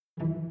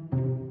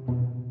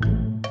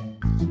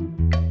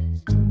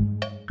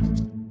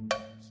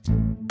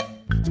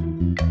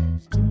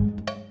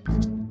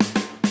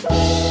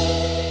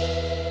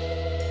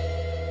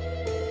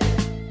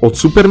Od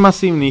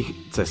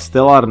supermasívnych cez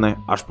stelárne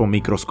až po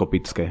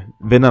mikroskopické.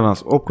 Veda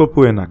nás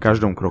obklopuje na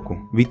každom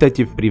kroku.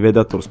 Vítajte v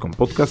Privedatorskom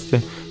podcaste,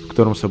 v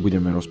ktorom sa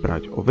budeme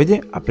rozprávať o vede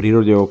a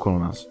prírode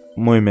okolo nás.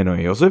 Moje meno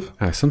je Jozef.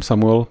 A ja som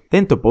Samuel.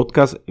 Tento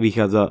podcast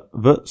vychádza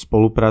v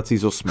spolupráci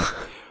so SME.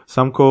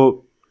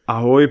 Samko,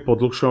 ahoj,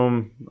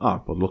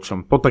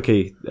 po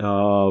takej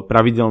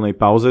pravidelnej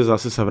pauze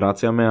zase sa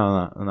vraciame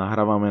a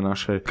nahrávame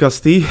naše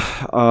podcasty.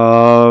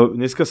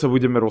 Dneska sa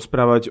budeme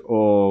rozprávať o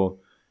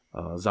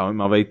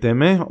zaujímavej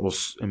téme, o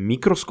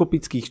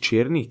mikroskopických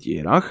čiernych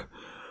dierach,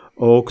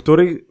 o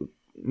ktorých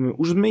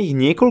už sme ich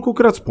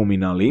niekoľkokrát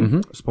spomínali.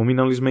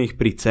 Spomínali sme ich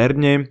pri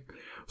CERNe,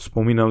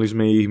 spomínali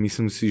sme ich,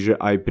 myslím si, že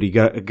aj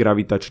pri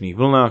gravitačných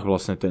vlnách,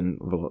 vlastne ten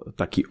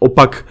taký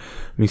opak,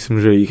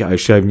 myslím, že ich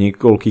ešte aj v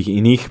niekoľkých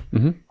iných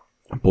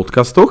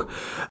podcastoch.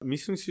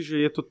 Myslím si,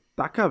 že je to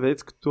taká vec,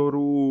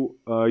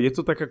 je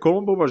to taká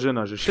Kolumbova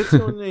žena, že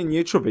všetci o nej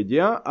niečo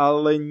vedia,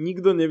 ale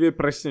nikto nevie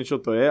presne, čo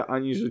to je,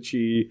 ani že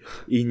či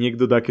ich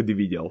niekto dakedy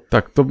videl.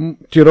 Tak to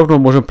ti rovno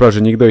môžem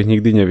povedať, že nikto ich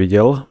nikdy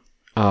nevidel.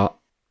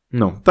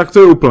 No, tak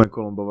to je úplne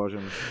Kolumbova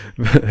žena.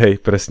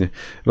 Hej, presne.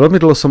 Veľmi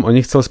dlho som o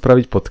nich chcel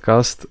spraviť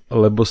podcast,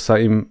 lebo sa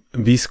im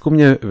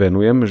výskumne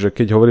venujem, že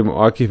keď hovorím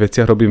o akých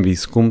veciach robím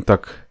výskum,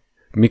 tak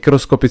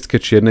mikroskopické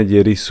čierne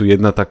diery sú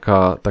jedna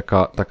taká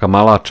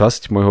malá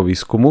časť môjho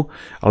výskumu,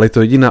 ale je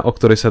to jediná, o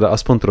ktorej sa dá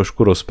aspoň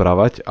trošku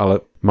rozprávať,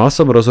 ale mal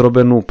som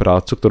rozrobenú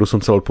prácu, ktorú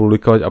som chcel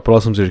odpublikovať a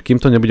povedal som si, že kým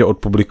to nebude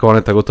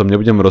odpublikované, tak o tom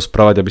nebudem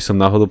rozprávať, aby som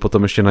náhodou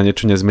potom ešte na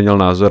niečo nezmenil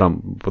názor a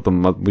potom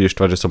ma budeš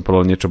štvať, že som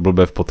povedal niečo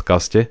blbé v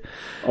podcaste.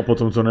 A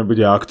potom to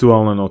nebude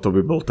aktuálne, no to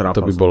by bol trápas.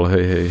 To by bol,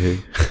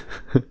 hej.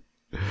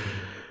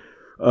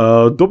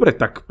 Dobre,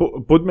 tak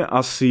poďme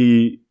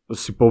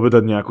si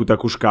povedať nejakú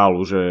takú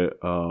škálu, že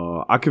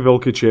aké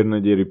veľké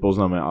čierne diery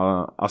poznáme.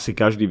 Asi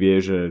každý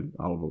vie,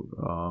 alebo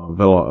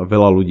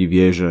veľa ľudí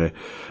vie, že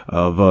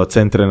v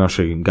centre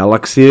našej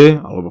galaxie,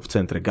 alebo v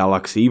centre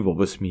galaxií vo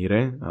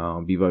vesmíre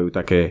bývajú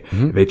také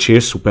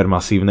väčšie,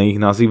 supermasívne ich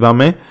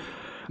nazývame.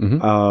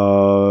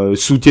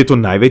 Sú tieto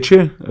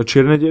najväčšie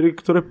čierne diery,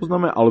 ktoré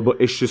poznáme, alebo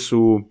ešte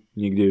sú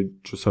niekde,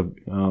 čo sa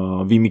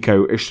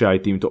vymykajú ešte aj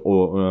týmto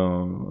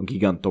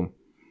gigantom?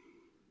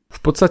 V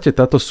podstate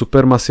táto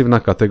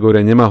supermasívna kategória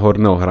nemá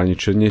horné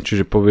ohraničenie,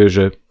 čiže povie,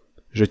 že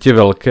tie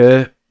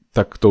veľké,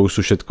 tak to už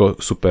sú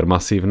všetko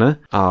supermasívne.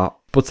 A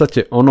v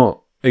podstate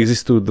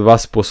existujú dva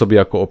spôsoby,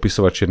 ako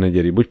opisovať čierne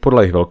diery. Buď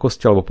podľa ich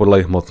veľkosti, alebo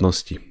podľa ich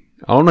hmotnosti.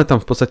 A ono je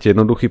tam v podstate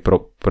jednoduchý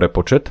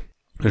prepočet,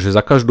 že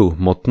za každú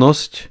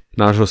hmotnosť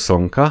nášho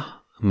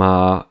Slnka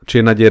má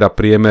čierna diera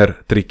priemer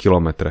 3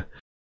 km.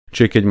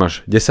 Čiže keď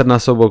máš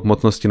 10-násobok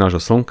hmotnosti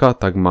nášho Slnka,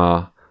 tak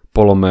má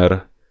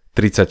polomer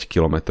 30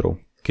 km.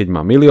 Keď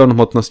má 1 000 000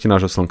 hmotnosti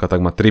nášho Slnka, tak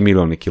má 3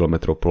 milióny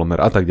kilometrov polomer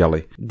a tak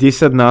ďalej.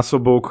 10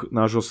 násobok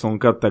nášho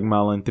Slnka, tak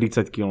má len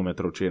 30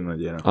 km čierna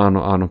diera.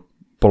 Áno,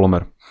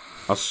 polomer.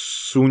 A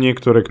sú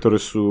niektoré, ktoré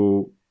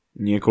sú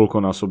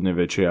niekoľkonásobne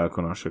väčšie ako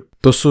naše.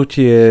 To sú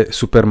tie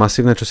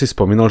supermasívne, čo si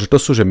spomínal, že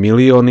to sú že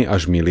milióny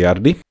až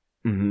miliardy.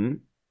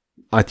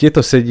 A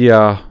tieto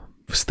sedia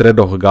v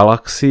stredoch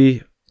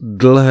galaxií,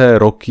 dlhé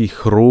roky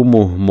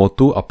chrúmu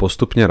hmotu a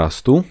postupne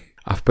rastú.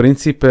 A v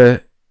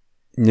princípe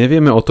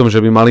nevieme o tom, že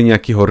by mali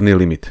nejaký horný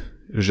limit.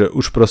 Že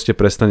už proste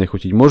prestane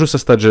chutiť. Môžu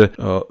sa stať, že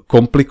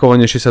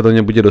komplikovanejšie sa do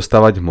nej bude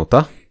dostávať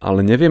hmota,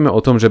 ale nevieme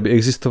o tom, že by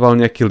existoval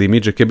nejaký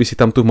limit, že keby si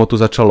tam tú hmotu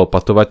začal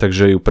opatovať,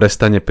 takže ju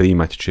prestane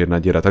prijímať čierna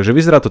diera. Takže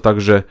vyzerá to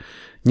tak, že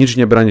nič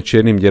nebráni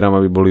čiernym dieram,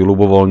 aby boli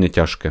ľubovoľne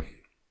ťažké.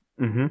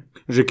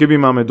 Že keby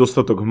máme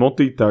dostatok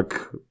hmoty,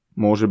 tak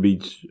môže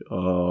byť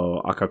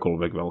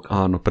akákoľvek veľká.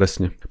 Áno,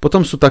 presne.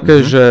 Potom sú také,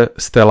 že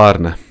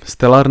stelárne.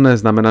 Stelárne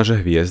znamená, že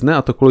hviezdne,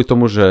 a to kvôli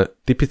tomu, že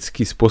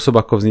typický spôsob,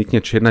 ako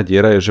vznikne čierna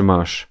diera, je, že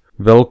máš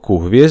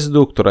veľkú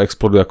hviezdu, ktorá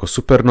exploduje ako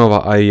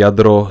supernova a jej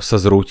jadro sa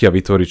zrúti a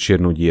vytvorí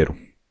čiernu dieru.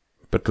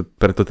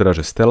 Preto teda,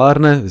 že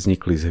stelárne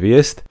vznikli z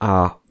hviezd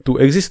a tu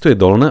existuje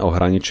dolné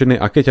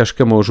ohraničenie, aké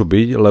ťažké môžu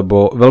byť,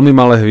 lebo veľmi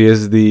malé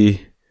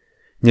hviezdy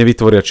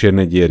nevytvoria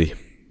čierne diery.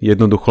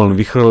 Jednoducho len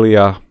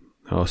vychrlia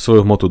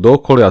svoju hmotu do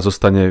okolia a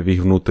zostane v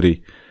ich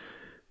vnútri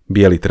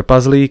biely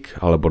trpazlík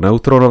alebo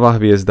neutrónová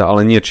hviezda,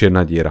 ale nie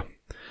čierna diera.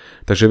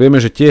 Takže vieme,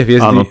 že tie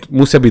hviezdy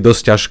musia byť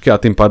dosť ťažké a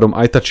tým pádom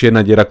aj tá čierna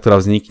diera, ktorá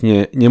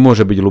vznikne,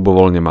 nemôže byť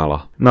ľubovoľne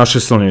malá.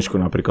 Naše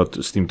slniečko napríklad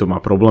s týmto má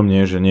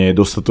problém, že nie je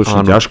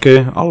dostatočne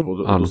ťažké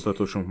alebo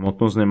dostatočnú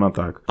hmotnosť nemá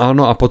tak.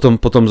 Áno, a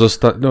potom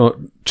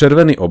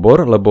červený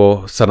obor,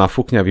 lebo sa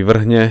nafúkne a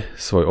vyvrhne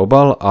svoj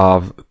obal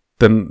a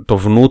to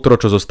vnútro,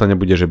 čo zostane,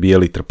 bude že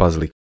biely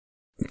trpazlík.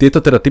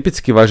 Tieto teda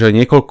typicky vážia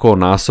niekoľko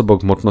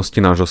násobok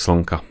hmotnosti nášho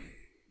Slnka.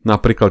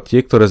 Napríklad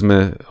tie, ktoré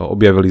sme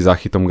objavili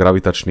záchytom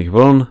gravitačných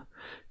vln,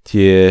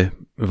 tie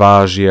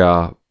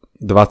vážia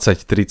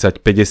 20, 30,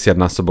 50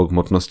 násobok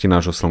hmotnosti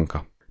nášho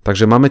Slnka.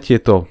 Takže máme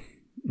tieto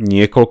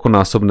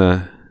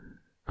niekoľkonásobné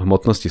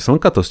hmotnosti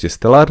Slnka, to sú tie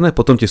stelárne,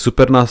 potom tie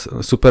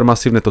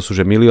supermasívne, to sú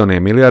že milióny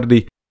a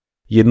miliardy.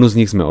 Jednu z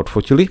nich sme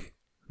odfotili.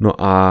 No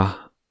a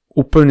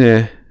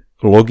úplne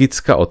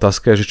logická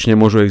otázka je, že či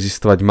nemôžu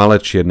existovať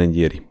malé čierne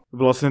diery.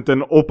 vlastne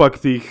ten opak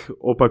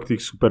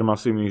tých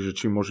supermasívnych, že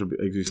či môže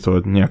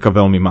existovať nejaká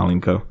veľmi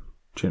malinká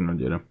čierna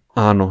diera.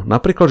 Áno,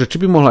 napríklad, že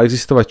či by mohla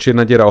existovať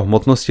čierna diera o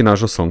hmotnosti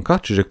nášho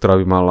Slnka, čiže ktorá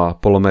by mala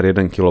polomer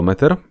 1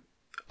 km,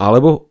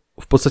 alebo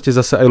v podstate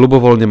zase aj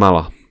ľubovoľne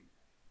mala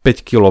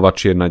 5 kW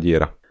čierna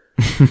diera.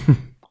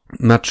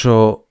 Na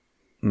čo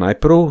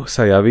najprv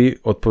sa javí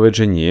odpoveď,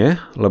 že nie,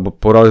 lebo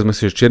povedali sme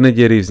si, že čierne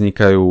diery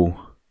vznikajú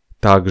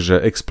tak, že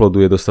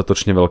exploduje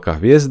dostatočne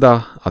veľká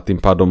hviezda a tým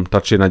pádom tá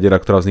čierna diera,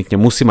 ktorá vznikne,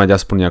 musí mať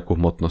aspoň nejakú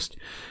hmotnosť.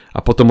 A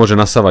potom môže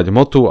nasávať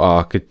hmotu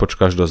a keď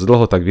počkáš dosť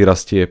dlho, tak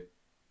vyrastie,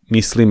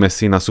 myslíme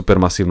si, na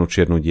supermasívnu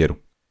čiernu dieru.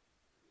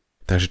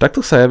 Takže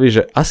takto sa javí,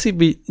 že asi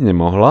by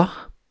nemohla,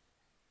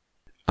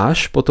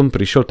 až potom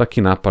prišiel taký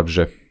nápad,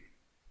 že,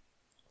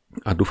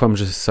 a dúfam,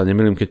 že sa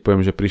nemýlim, keď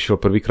poviem, že prišiel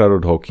prvýkrát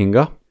od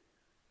Hawkinga,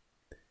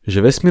 že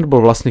vesmír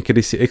bol vlastne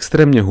kedysi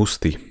extrémne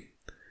hustý.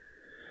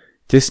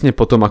 Tesne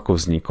potom, ako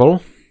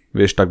vznikol,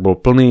 vieš, tak bol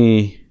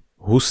plný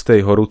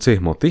hustej horúcej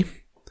hmoty.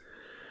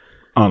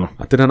 Áno.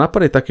 A teda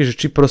nápad je taký, že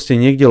či proste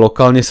niekde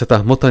lokálne sa tá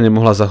hmota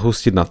nemohla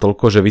zahustiť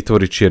natoľko, že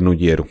vytvorí čiernu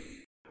dieru.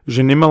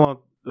 Že nemala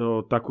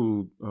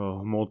takú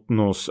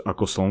hmotnosť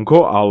ako Slnko,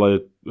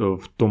 ale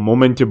v tom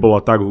momente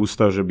bola tak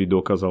hustá, že by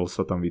dokázal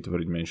sa tam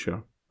vytvoriť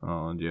menšia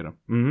diera.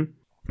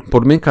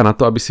 Podmienka na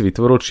to, aby si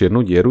vytvoril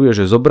čiernu dieru,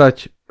 je, že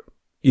zobrať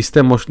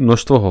isté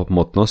množstvo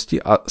hmotnosti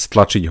a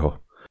stlačiť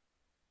ho.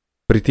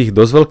 Pri tých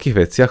dosť veľkých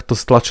veciach to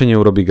stlačenie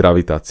urobí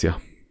gravitácia.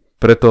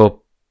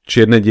 Preto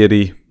čierne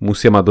diery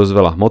musia mať dosť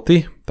veľa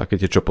hmoty, také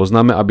tie, čo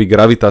poznáme, aby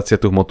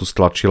gravitácia tú hmotu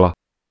stlačila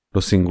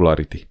do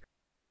singularity.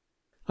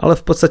 Ale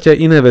v podstate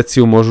aj iné veci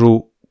ju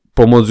môžu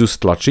pomôcť ju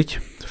stlačiť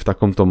v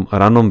takomto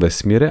ranom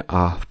vesmíre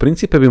a v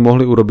princípe by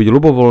mohli urobiť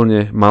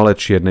ľubovoľne malé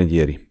čierne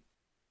diery.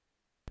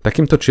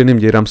 Takýmto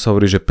čiernym dieram sa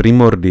hovorí, že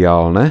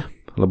primordiálne,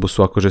 lebo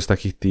sú akože z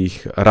takých tých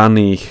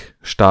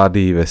raných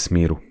štádií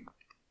vesmíru.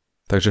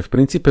 Takže v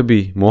princípe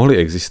by mohli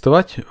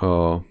existovať.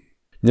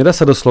 Nedá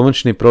sa do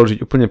slovenčiny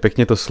preložiť úplne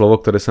pekne to slovo,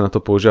 ktoré sa na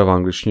to používa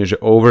v angličtine, že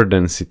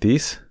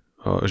overdensities,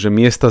 že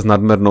miesta s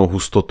nadmernou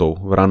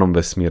hustotou v ranom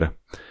vesmíre.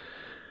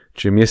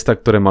 Čiže miesta,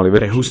 ktoré mali...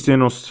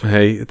 Prehustenosť.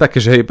 Hej, také,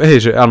 že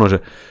že áno,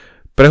 že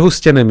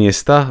prehustené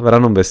miesta v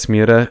ranom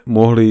vesmíre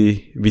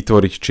mohli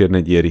vytvoriť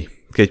čierne diery,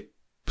 keď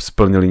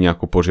splnili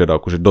nejakú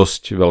požiadavku, že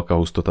dosť veľká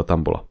hustota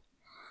tam bola.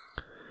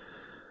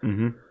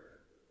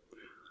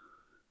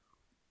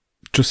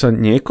 Čo sa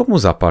niekomu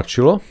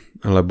zapáčilo,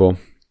 lebo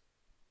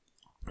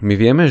my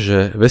vieme,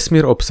 že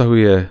vesmír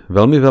obsahuje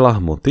veľmi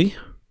veľa hmoty,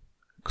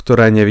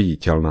 ktorá je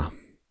neviditeľná.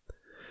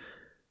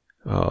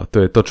 To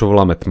je to, čo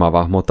voláme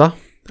tmavá hmota.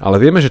 Ale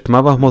vieme, že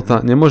tmavá hmota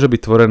nemôže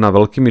byť tvorená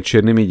veľkými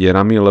čiernymi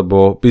dierami,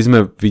 lebo by sme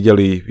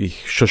videli ich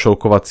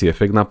šošovkovací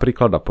efekt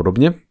napríklad a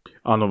podobne.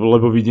 Áno,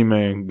 lebo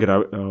vidíme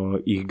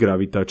ich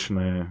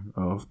gravitačné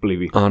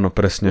vplyvy. Áno,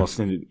 presne.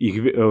 Vlastne ich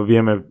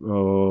vieme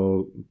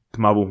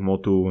tmavú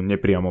hmotu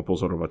nepriamo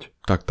pozorovať.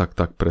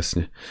 Tak,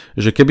 presne.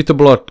 Že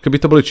keby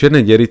to boli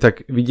čierne diery,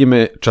 tak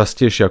vidíme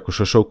častejšie ako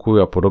šošovkujú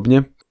a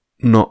podobne.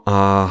 No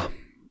a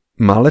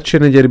malé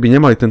čierne diery by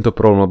nemali tento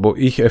problém, lebo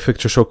ich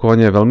efekt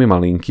šošovkovania je veľmi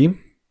malinký.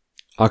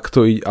 Ak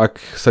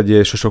sa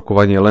deje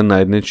šošovkovanie len na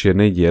jednej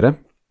čiernej diere.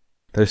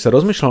 Takže sa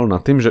rozmýšľalo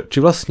nad tým, že či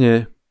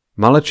vlastne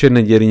malé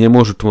čierne diery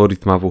nemôžu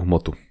tvoriť tmavú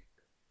hmotu.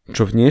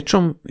 Čo v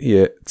niečom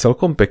je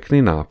celkom pekný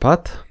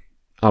nápad,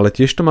 ale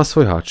tiež to má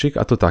svoj háčik,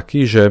 a to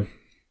taký, že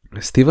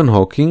Stephen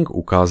Hawking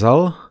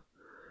ukázal,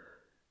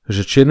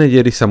 že čierne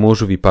diery sa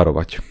môžu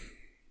vyparovať.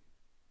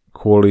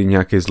 Kvôli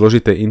nejakej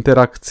zložitej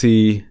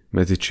interakcii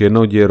medzi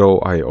čiernou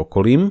dierou a jej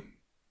okolím.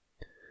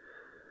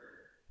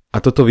 A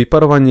toto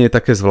vyparovanie je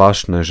také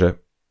zvláštne, že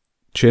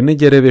čiernej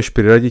diere vieš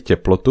priradiť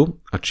teplotu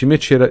a čím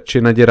je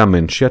čierna diera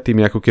menšia,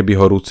 tým je ako keby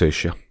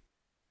horúcejšia.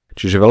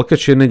 Čiže veľké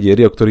čierne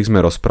diery, o ktorých sme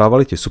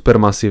rozprávali, tie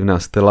supermasívne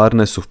a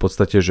stelárne, sú v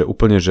podstate že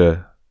úplne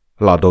že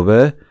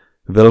ľadové,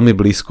 veľmi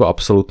blízko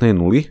absolútnej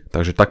nuly,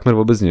 takže takmer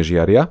vôbec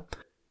nežiaria.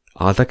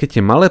 Ale také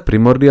tie malé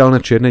primordiálne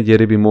čierne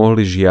diery by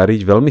mohli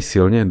žiariť veľmi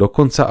silne,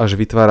 dokonca až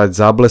vytvárať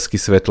záblesky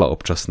svetla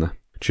občasné.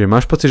 Čiže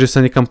máš pocit, že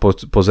sa niekam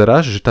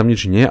pozeráš, že tam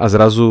nič nie a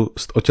zrazu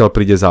odtiaľ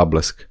príde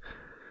záblesk.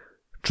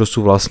 Čo sú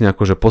vlastne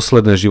akože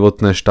posledné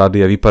životné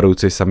štádia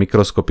vyparujúcej sa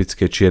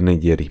mikroskopickej čiernej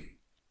diery.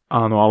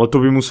 Áno, ale to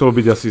by muselo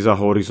byť asi za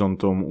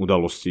horizontom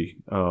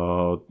udalosti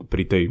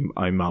pri tej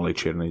aj malej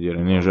čiernej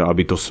diere, nie? Že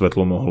aby to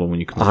svetlo mohlo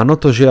uniknúť. Áno,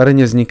 to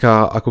žiarenie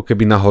vzniká ako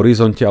keby na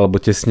horizonte alebo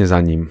tesne za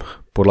ním,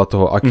 podľa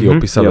toho, aký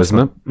opis sa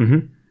vezme.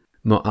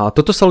 No a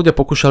toto sa ľudia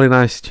pokúšali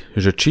nájsť,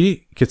 že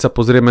či, keď sa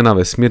pozrieme na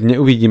vesmír,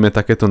 neuvidíme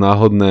takéto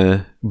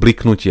náhodné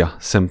bliknutia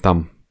sem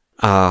tam.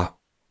 A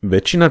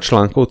väčšina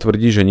článkov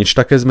tvrdí, že nič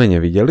také sme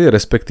nevideli,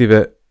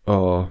 respektíve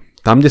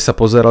tam, kde sa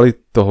pozerali,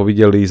 toho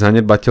videli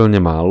zanedbateľne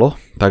málo,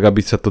 tak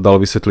aby sa to dalo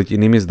vysvetliť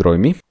inými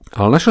zdrojmi.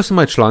 Ale našiel som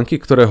aj články,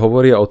 ktoré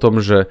hovoria o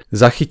tom, že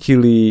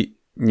zachytili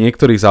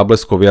niektorých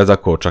zábleskov viac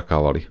ako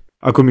očakávali.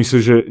 Ako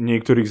myslíš, že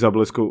niektorých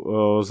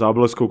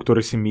zábleskov,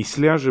 ktoré si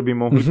myslia, že by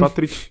mohli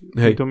patriť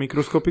týmto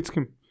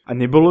mikroskopickým? A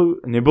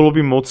nebolo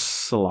by moc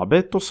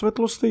slabé to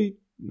svetlo z tej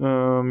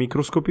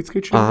mikroskopickej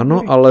čiernej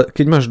Áno, diery? ale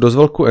keď máš dosť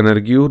veľkú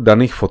energiu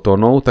daných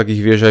fotónov, tak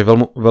ich vieš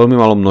aj veľmi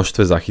malom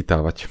množstve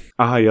zachytávať.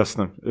 Aha,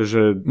 jasné.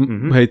 Že,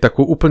 Hej,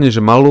 takú úplne že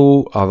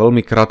malú a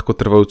veľmi krátko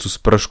trvajúcu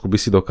spršku by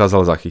si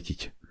dokázal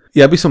zachytiť.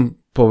 Ja by som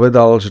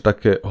povedal, že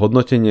také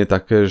hodnotenie je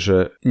také,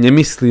 že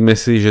nemyslíme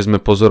si, že sme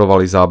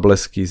pozorovali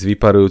záblesky z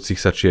vyparujúcich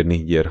sa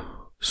čiernych dier.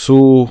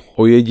 Sú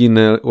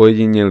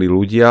ojedineli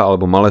ľudia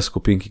alebo malé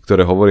skupinky,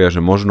 ktoré hovoria, že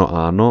možno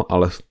áno,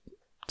 ale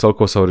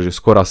celkovo sa hovorí, že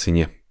skôr asi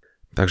nie.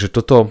 Takže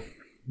toto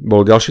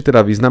bol ďalší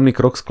teda významný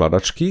krok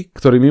skladačky,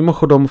 ktorý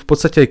mimochodom v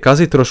podstate aj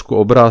kazí trošku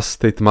obraz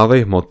tej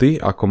tmavej hmoty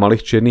ako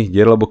malých čiernych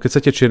dier, lebo keď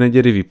sa tie čierne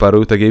diery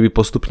vyparujú, tak jej by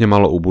postupne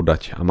malo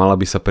ubúdať a mala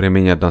by sa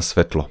premieňať na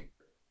svetlo.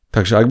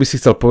 Takže ak by si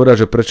chcel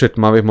povedať, že prečo je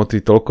tmavej hmoty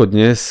toľko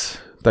dnes,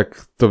 tak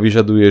to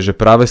vyžaduje, že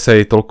práve sa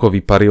jej toľko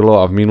vyparilo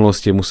a v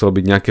minulosti muselo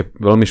byť nejaké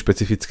veľmi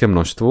špecifické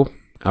množstvo,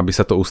 aby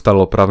sa to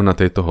ustalilo práve na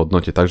tejto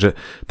hodnote. Takže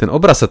ten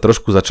obraz sa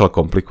trošku začal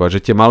komplikovať,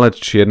 že tie malé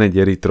čierne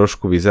diery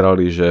trošku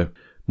vyzerali, že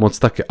moc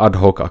také ad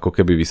hoc ako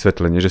keby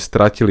vysvetlenie, že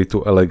strátili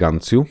tú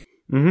eleganciu.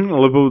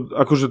 Lebo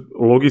akože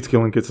logicky,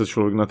 len keď sa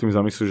človek nad tým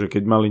zamyslí, že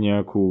keď mali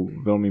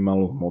nejakú veľmi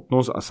malú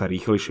hmotnosť a sa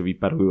rýchlejšie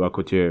vyparujú ako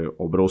tie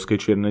obrovské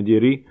čierne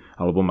diery,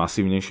 alebo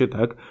masívnejšie,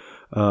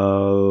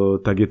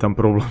 tak je tam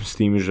problém s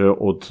tým, že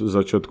od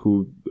začiatku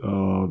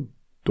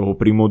toho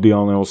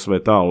primordiálneho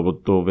sveta alebo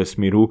toho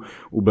vesmíru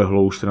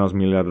ubehlo už 14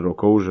 miliard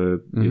rokov, že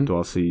je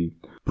to asi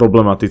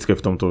problematické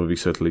v tomto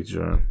vysvetliť,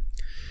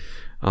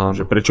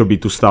 že prečo by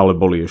tu stále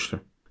boli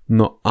ešte.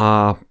 No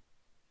a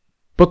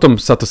potom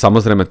sa to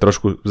samozrejme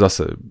trošku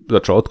zase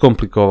začalo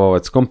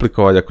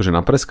skomplikovať akože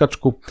na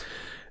preskačku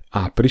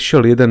a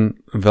prišiel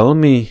jeden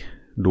veľmi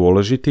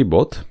dôležitý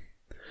bod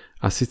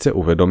a síce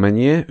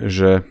uvedomenie,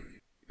 že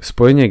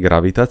spojenie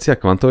gravitácie a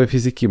kvantovej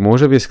fyziky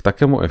môže viesť k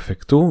takému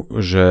efektu,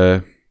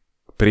 že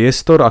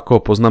priestor, ako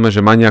ho poznáme,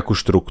 že má nejakú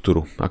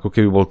štruktúru, ako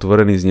keby bol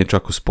tvorený z niečo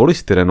ako z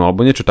polystyrénu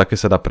alebo niečo také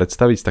sa dá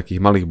predstaviť z takých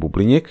malých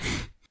bubliniek.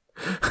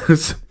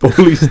 Z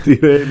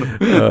polystyrénu.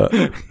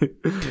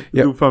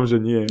 Dúfam,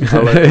 že nie.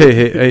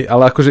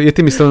 Ale akože je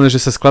tým myslené, že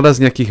sa skladá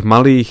z nejakých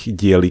malých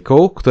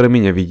dielikov, ktoré my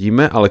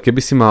nevidíme, ale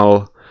keby si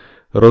mal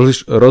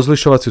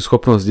rozlišovaciu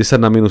schopnosť 10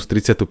 na minus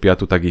 35,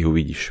 tak ich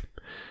uvidíš.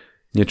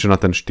 Niečo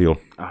na ten štýl.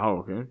 Aha,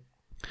 ok.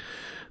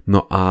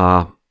 No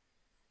a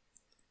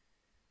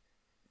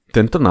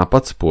tento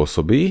nápad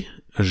spôsobí,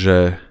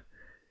 že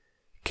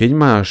keď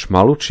máš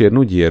malú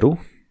čiernu dieru,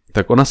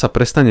 tak ona sa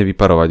prestane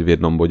vyparovať v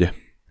jednom bode.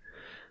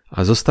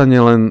 A zostane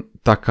len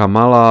taká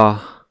malá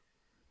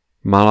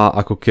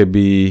ako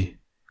keby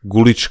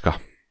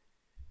gulička,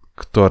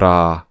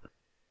 ktorá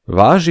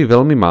váži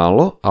veľmi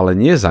málo, ale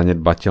nie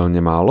zanedbateľne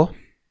málo.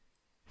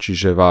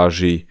 Čiže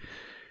váži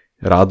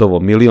rádovo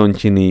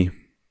miliontiny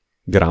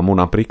gramu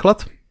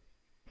napríklad.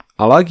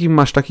 Ale ak im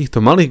máš takýchto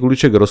malých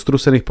guličiek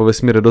roztrúsených po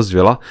vesmíre dosť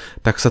veľa,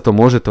 tak sa to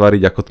môže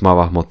tvariť ako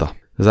tmavá hmota.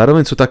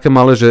 Zároveň sú také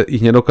malé, že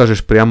ich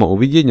nedokážeš priamo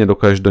uvidieť,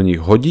 nedokážeš do nich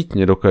hodiť,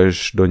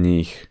 nedokážeš do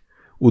nich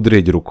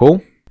udrieť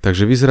rukou.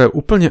 Takže vyzerajú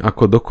úplne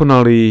ako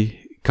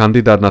dokonalý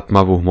kandidát na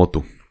tmavú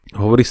hmotu.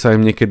 Hovorí sa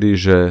im niekedy,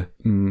 že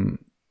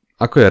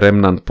ako je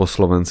remnant po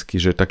slovensky,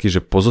 že taký,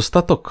 že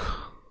pozostatok?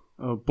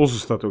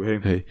 Pozostatok,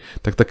 hej.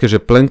 Tak také, že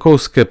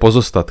plenkovské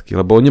pozostatky,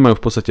 lebo oni majú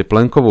v podstate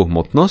plenkovú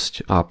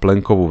hmotnosť a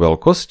plenkovú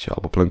veľkosť,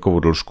 alebo plenkovú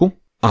dĺžku.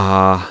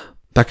 A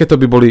takéto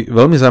by boli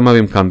veľmi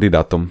zaujímavým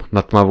kandidátom na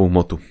tmavú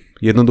hmotu.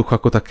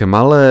 Jednoducho ako také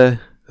malé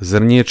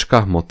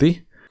zrniečka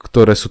hmoty,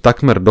 ktoré sú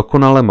takmer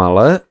dokonale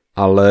malé,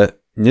 ale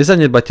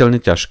nezanedbateľne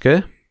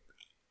ťažké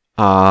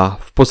a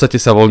v podstate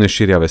sa voľne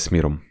šíria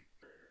vesmírom.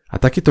 A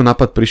takýto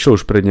nápad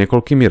prišiel už pred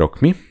niekoľkými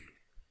rokmi,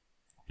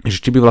 že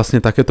či by vlastne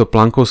takéto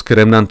plankovské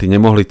remnanty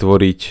nemohli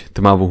tvoriť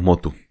tmavú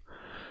hmotu.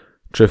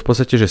 Čo je v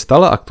podstate že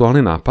stále aktuálny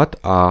nápad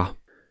a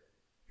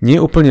nie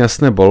úplne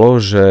jasné bolo,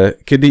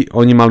 že kedy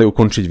oni mali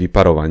ukončiť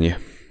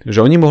vyparovanie.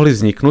 Že oni mohli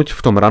vzniknúť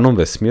v tom ranom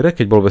vesmíre,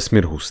 keď bol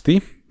vesmír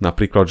hustý,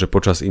 napríklad že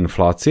počas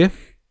inflácie,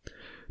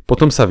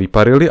 potom sa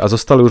vyparili a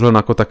zostali už len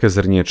ako také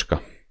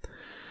zrniečka.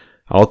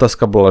 A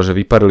otázka bola, že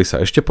vyparili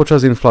sa ešte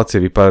počas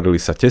inflácie, vyparili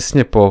sa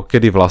tesne po,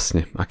 kedy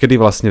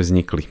vlastne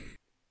vznikli.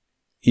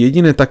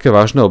 Jediné také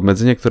vážne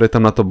obmedzenie, ktoré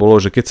tam na to bolo,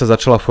 že keď sa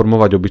začala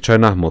formovať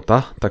obyčajná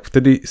hmota, tak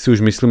vtedy si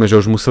už myslíme, že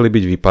už museli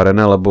byť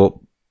vyparené,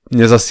 lebo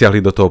nezasiahli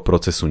do toho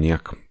procesu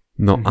nejak.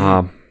 No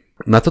a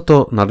na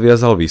toto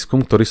nadviazal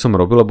výskum, ktorý som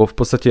robil, lebo v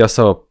podstate ja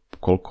sa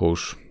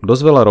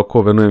dosť veľa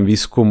rokov venujem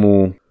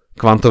výskumu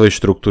kvantovej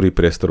štruktúry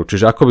priestoru.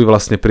 Čiže ako by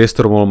vlastne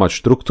priestor mohol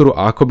mať štruktúru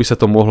a ako by sa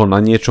to mohlo na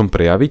niečom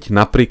prejaviť,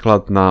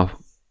 napríklad na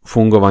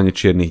fungovanie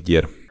čiernych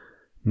dier.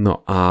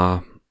 No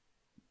a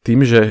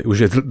tým, že už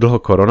je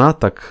dlho korona,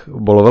 tak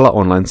bolo veľa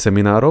online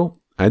seminárov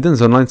a jeden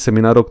z online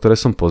seminárov, ktoré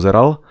som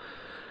pozeral,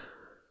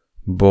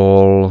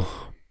 bol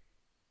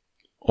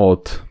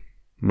od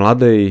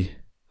mladej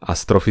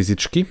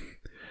astrofyzičky,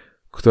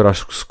 ktorá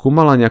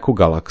skúmala nejakú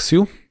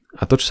galaxiu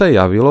a to, čo sa jej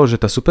javilo, že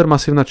tá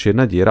supermasívna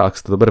čierna diera, ak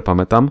si to dobre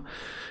pamätám,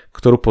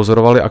 ktorú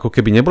pozorovali, ako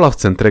keby nebola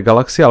v centre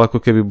galaxie, ale ako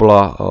keby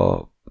bola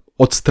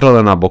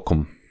odstrelená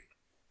bokom.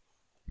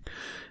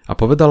 A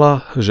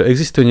povedala, že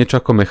existuje niečo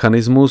ako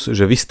mechanizmus,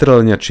 že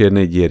vystrelenia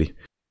čiernej diery.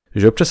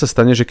 že občas sa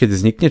stane, že keď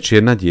vznikne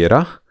čierna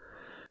diera,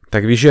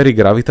 tak vyžiari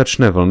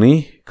gravitačné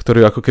vlny,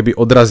 ktoré ako keby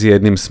odrazí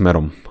jedným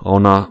smerom. A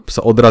ona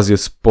sa odrazí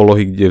z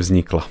polohy, kde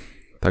vznikla.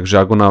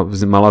 Takže ak ona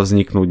mala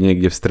vzniknúť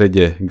niekde v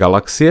strede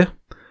galaxie,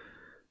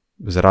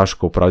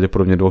 zrážkou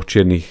pravdepodobne 2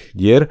 čiernych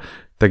dier,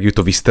 tak ju to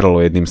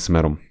vystrelilo jedným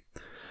smerom.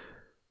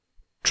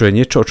 Čo je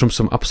niečo, o čom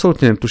som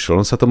absolútne netušil.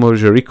 On sa to hovorí,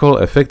 že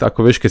recoil efekt,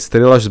 ako vieš, keď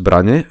strieľaš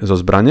zo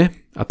zbrane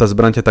a tá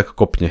zbraň ťa tak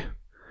kopne.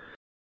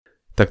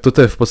 Tak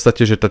toto je v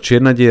podstate, že tá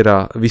čierna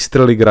diera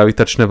vystrelí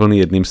gravitačné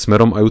vlny jedným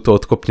smerom a ju to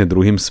odkopne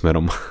druhým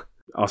smerom.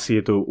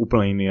 Asi je to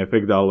úplne iný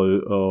efekt,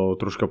 ale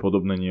troška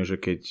podobné nie, že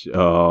keď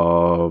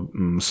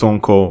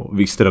Slnko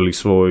vystrelí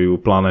svoju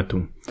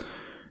planetu.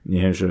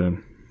 Nie, že...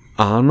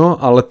 Áno,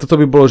 ale toto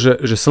by bolo, že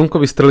Slnko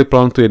vystrelí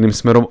planetu jedným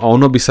smerom a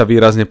ono by sa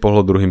výrazne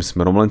pohlo druhým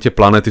smerom. Len tie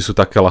planety sú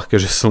také ľahké,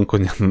 že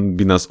Slnko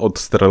by nás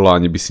odstrelilo a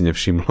ani by si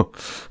nevšimlo.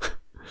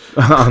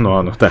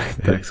 Áno,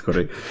 tak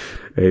skorej.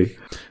 Hej.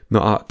 No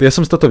a ja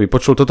som si toto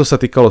vypočul, toto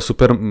sa týkalo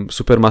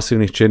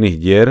supermasívnych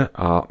čiernych dier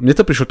a mne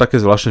to prišlo také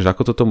zvláštne, že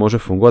ako toto môže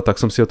fungovať, tak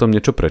som si o tom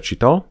niečo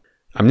prečítal.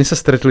 A mne sa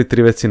stretli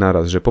 3 veci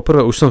naraz, že poprvé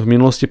už som v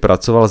minulosti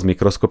pracoval s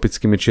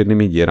mikroskopickými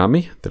čiernymi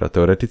dierami, teda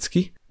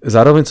teoreticky.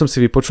 Zároveň som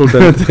si vypočul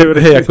ten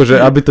akože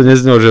aby to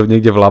neznelo, že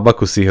niekde v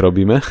labaku si ich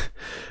robíme.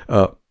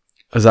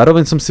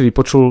 Zároveň som si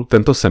vypočul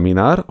tento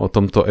seminár o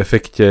tomto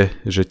efekte,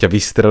 že ťa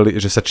vystrelí,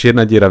 že sa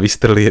čierna diera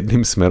vystrelí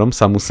jedným smerom,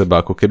 samú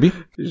seba ako keby.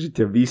 Že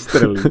ťa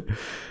vystrelí.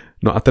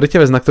 No a tretia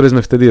vec, na ktorej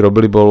sme vtedy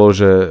robili, bolo,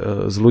 že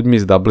s ľuďmi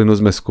z Dublinu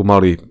sme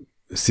skúmali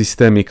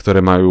systémy,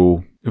 ktoré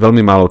majú veľmi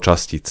málo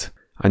častíc.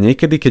 A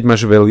niekedy, keď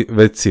máš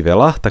veci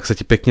veľa, tak sa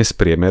ti pekne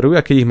spriemerujú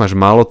a keď ich máš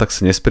málo, tak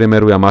sa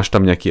nespriemerujú a máš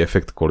tam nejaký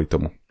efekt kvôli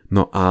tomu.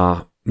 No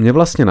a mne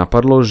vlastne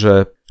napadlo,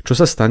 že čo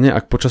sa stane,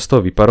 ak počas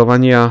toho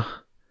vyparovania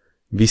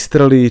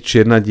vystrelí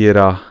čierna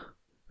diera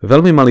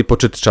veľmi malý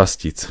počet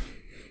častíc.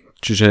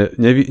 Čiže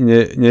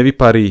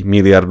nevyparí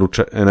miliardu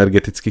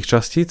energetických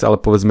častíc,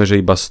 ale povedzme, že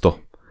iba 100.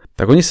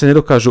 Tak oni sa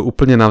nedokážu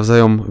úplne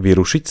navzájom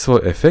vyrušiť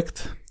svoj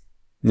efekt,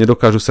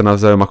 nedokážu sa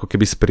navzájom ako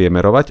keby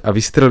spriemerovať a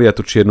vystrelia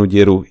tú čiernu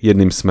dieru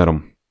jedným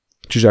smerom.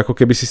 Čiže ako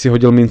keby si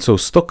hodil mincov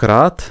 100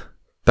 krát,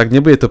 tak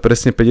nebude to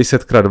presne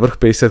 50 krát vrch,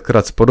 50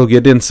 krát spodok,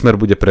 jeden smer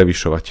bude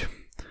prevyšovať.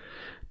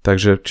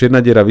 Takže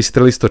čierna diera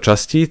vystrelí 100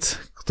 častíc,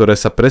 ktoré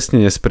sa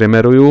presne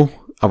nespriemerujú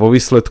a vo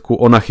výsledku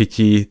ona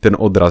chytí ten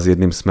odraz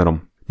jedným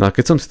smerom. No a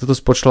keď som si toto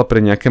spočítal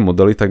pre nejaké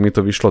modely, tak mi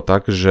to vyšlo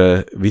tak,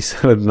 že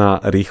výsledná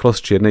rýchlosť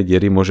čiernej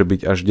diery môže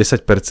byť až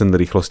 10%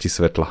 rýchlosti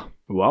svetla.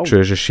 Wow. Čo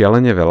je že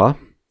šialene veľa.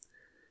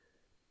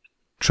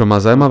 Čo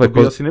má zaujímavé...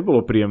 To by asi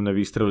nebolo príjemné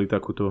vystreliť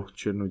takúto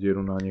čiernu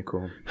dieru na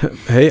niekoho.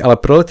 Hej, ale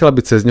preletela by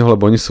cez neho,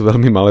 lebo oni sú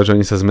veľmi malé, že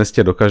oni sa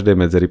zmestia do každej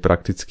medzery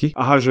prakticky.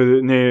 Aha, že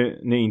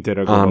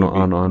neinteragovali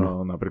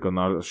áno.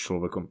 Napríklad s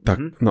človekom.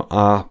 Tak, no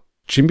a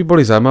čím by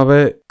boli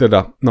zaujímavé,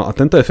 no a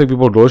tento efekt by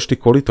bol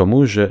dôležitý kvôli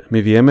tomu, že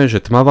my vieme,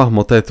 že tmavá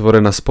hmota je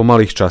tvorená z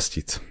pomalých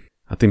častíc.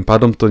 A tým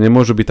pádom to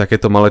nemôžu byť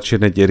takéto malé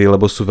čierne diery,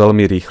 lebo sú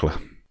veľmi rýchle.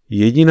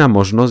 Jediná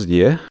možnosť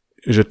je,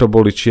 že to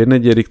boli čierne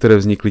diery, ktoré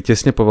vznikli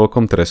tesne po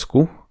veľkom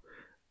tresku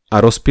a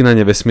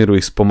rozpínanie vesmíru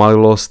ich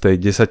spomalilo z tej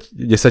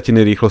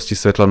desatiny rýchlosti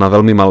svetla na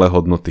veľmi malé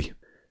hodnoty.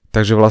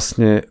 Takže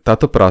vlastne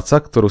táto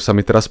práca, ktorú sa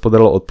mi teraz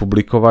podarilo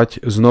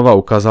odpublikovať, znova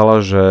ukázala,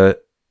 že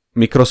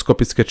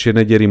mikroskopické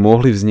čierne diery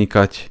mohli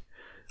vznikať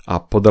a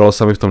podarilo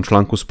sa mi v tom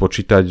článku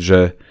spočítať,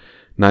 že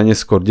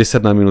najneskôr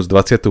 10 na minus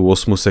 28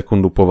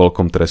 sekundu po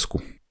veľkom tresku.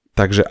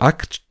 Takže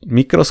ak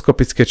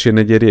mikroskopické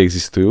čierne diery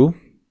existujú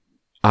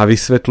a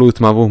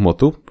vysvetľujú tmavú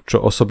hmotu, čo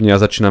osobne ja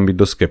začínam byť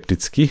dosť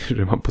skeptický,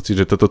 že mám pocit,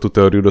 že toto tú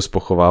teóriu dosť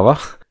pochováva,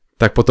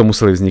 tak potom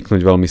museli vzniknúť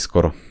veľmi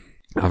skoro.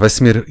 A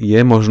vesmír je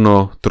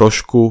možno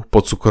trošku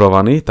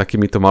podcukrovaný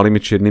takýmito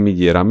malými čiernymi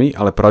dierami,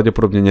 ale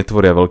pravdepodobne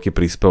netvoria veľký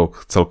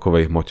príspevok k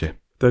celkovej hmote.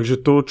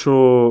 Takže to, čo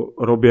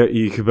robia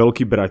ich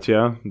veľkí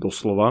bratia,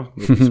 doslova,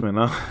 do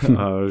písmena,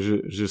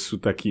 že sú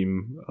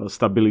takým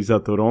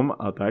stabilizátorom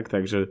a tak,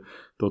 takže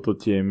toto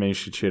tie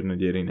menšie čierne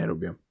diery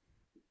nerobia.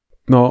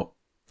 No,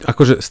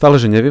 akože stále,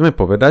 že nevieme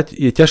povedať,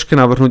 je ťažké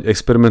navrhnúť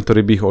experiment,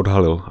 ktorý by ich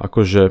odhalil.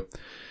 Akože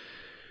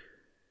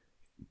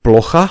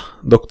plocha,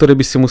 do ktorej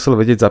by si musel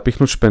vedieť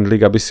zapichnúť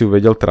špendlík, aby si ju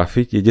vedel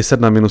trafiť, je 10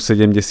 na minus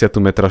 70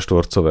 metra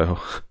štvorcového.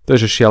 To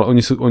je, že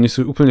oni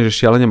sú úplne že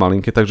šialene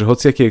malinké, takže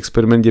hociaký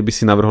experiment, kde by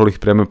si navrhol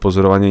ich priame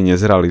pozorovanie, je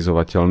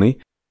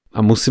nezrealizovateľný a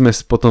musíme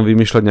potom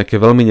vymýšľať nejaké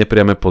veľmi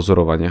nepriame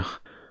pozorovania.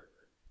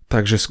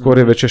 Takže skôr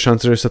je väčšia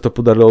šanca, že sa to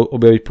podarilo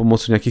objaviť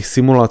pomocou nejakých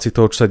simulácií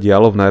toho, čo sa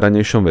dialo v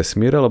najranejšom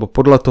vesmíre, lebo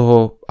podľa toho,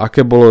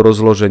 aké bolo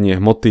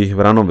rozloženie hmoty v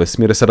ranom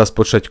vesmíre, sa dá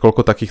spočítať,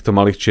 koľko takýchto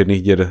malých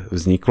čiernych dier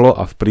vzniklo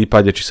a v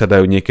prípade, či sa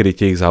dajú niekedy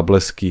tie ich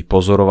záblesky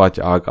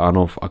pozorovať a ak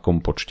áno, v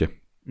akom počte.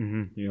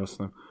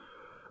 Jasné.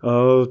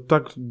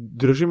 Tak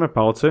držíme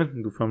palce,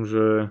 dúfam,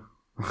 že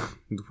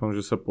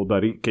sa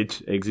podarí,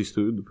 keď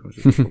existujú, dúfam,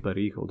 že sa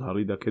podarí ich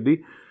odhaliť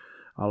dakedy,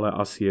 ale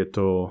asi je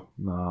to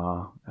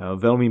na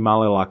veľmi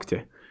malé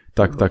lakte.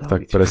 Tak,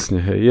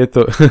 presne. Hej. Je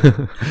to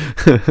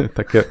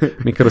také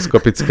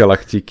mikroskopické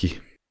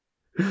laktíky.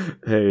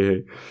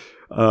 Hej.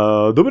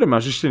 Dobre,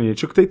 máš ešte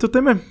niečo k tejto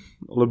téme?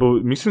 Lebo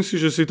myslím si,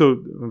 že si to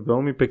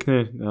veľmi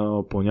pekne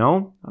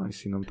poňal. Aj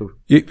si nám to...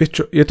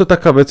 Je to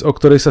taká vec, o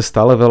ktorej sa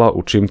stále veľa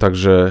učím,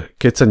 takže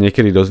keď sa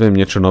niekedy dozviem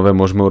niečo nové,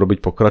 môžeme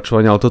urobiť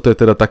pokračovanie, ale toto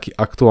je teda taký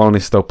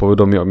aktuálny stav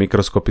povedomia o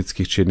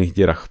mikroskopických čiernych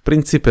dierach. V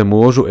princípe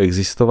môžu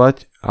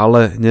existovať,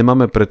 ale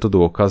nemáme preto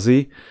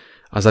dôkazy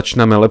a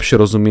začíname lepšie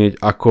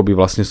rozumieť, ako by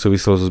vlastne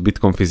súviselo so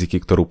zbytkom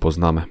fyziky, ktorú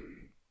poznáme.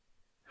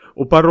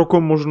 O pár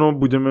rokov možno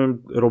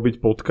budeme robiť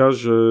podcast,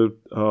 že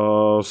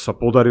sa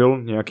podaril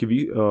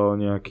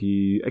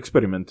nejaký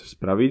experiment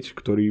spraviť,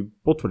 ktorý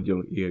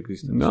potvrdil ich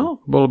existenciu.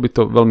 No, bolo by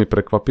to veľmi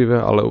prekvapivé,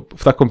 ale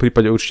v takom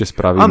prípade určite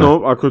spravíme.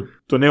 Áno, ako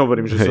to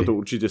nehovorím, že sa to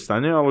určite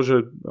stane, ale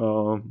že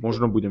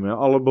možno budeme,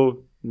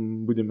 alebo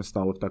budeme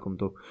stále v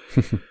takomto...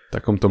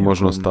 takomto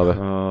možnom stave.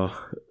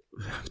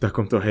 V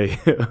takomto,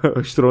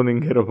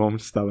 Schrödingerovom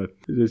stave.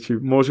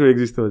 Či môžu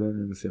existovať,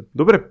 nemusia.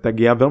 Dobre,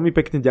 tak ja veľmi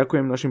pekne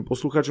ďakujem našim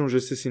poslucháčom,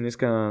 že ste si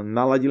dneska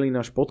naladili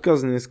náš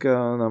podcast.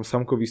 Dneska nám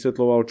Samko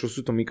vysvetľoval, čo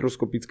sú to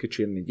mikroskopické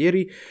čierne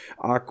diery,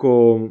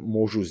 ako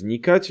môžu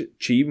vznikať,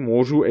 či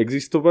môžu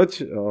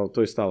existovať,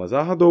 to je stále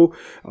záhadou,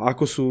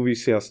 ako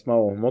súvisia s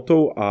tmavou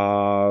hmotou a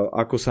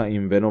ako sa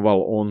im venoval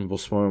on vo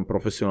svojom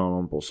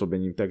profesionálnom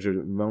pôsobení.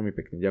 Takže veľmi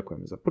pekne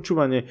ďakujem za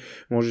počúvanie.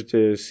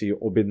 Môžete si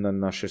objednať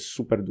naše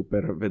super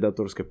duper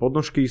vedatorské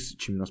podnožky, s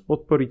čím nás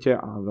podporíte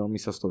a veľmi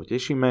sa z toho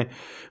tešíme.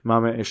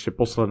 Máme ešte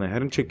posledné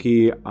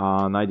hrnčeky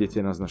a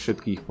nájdete nás na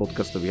všetkých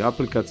podcastových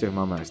aplikáciách.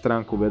 Máme aj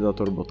stránku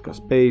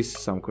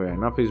vedator.space, Samko je aj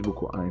na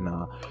Facebooku, aj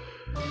na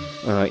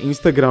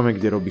Instagrame,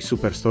 kde robí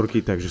super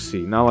storky, takže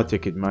si naladte,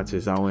 keď máte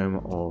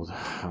záujem o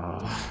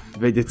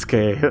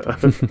vedecké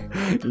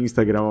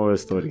Instagramové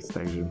stories.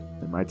 Takže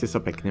majte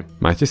sa pekne.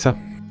 Majte sa.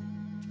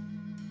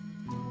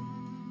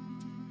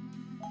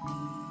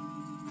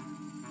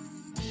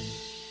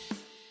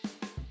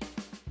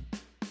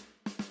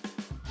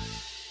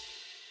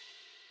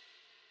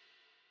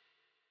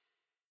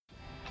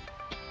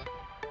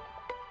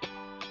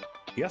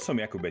 Ja som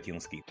Jakub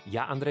Betinský.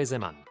 Ja Andrej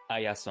Zeman.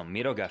 A ja som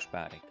Miro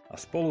Gašpárek. A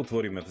spolu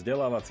tvoríme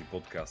vzdelávací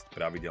podcast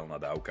Pravidelná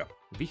dávka.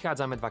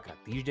 Vychádzame dvakrát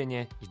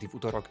týždenne, vždy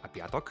v utorok a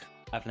piatok.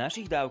 A v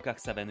našich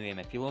dávkach sa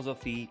venujeme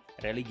filozofii,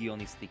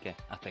 religionistike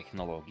a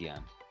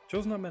technológiám.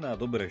 Čo znamená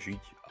dobre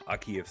žiť a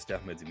aký je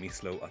vzťah medzi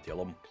mysľou a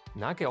telom?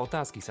 Na aké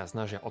otázky sa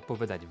snažia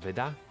odpovedať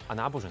veda a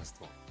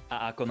náboženstvo?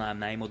 A ako nám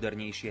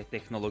najmodernejšie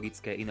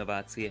technologické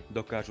inovácie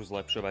dokážu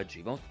zlepšovať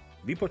život?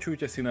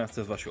 Vypočujte si nás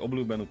cez vašu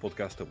obľúbenú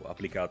podcastovú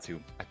aplikáciu.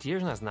 A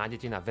tiež nás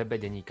nájdete na webe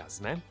denníka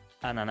SME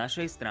a na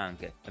našej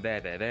stránke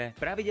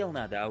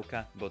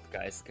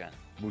www.pravidelnadavka.sk.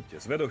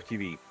 Buďte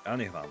zvedochtiví a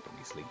nech vám to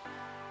myslí.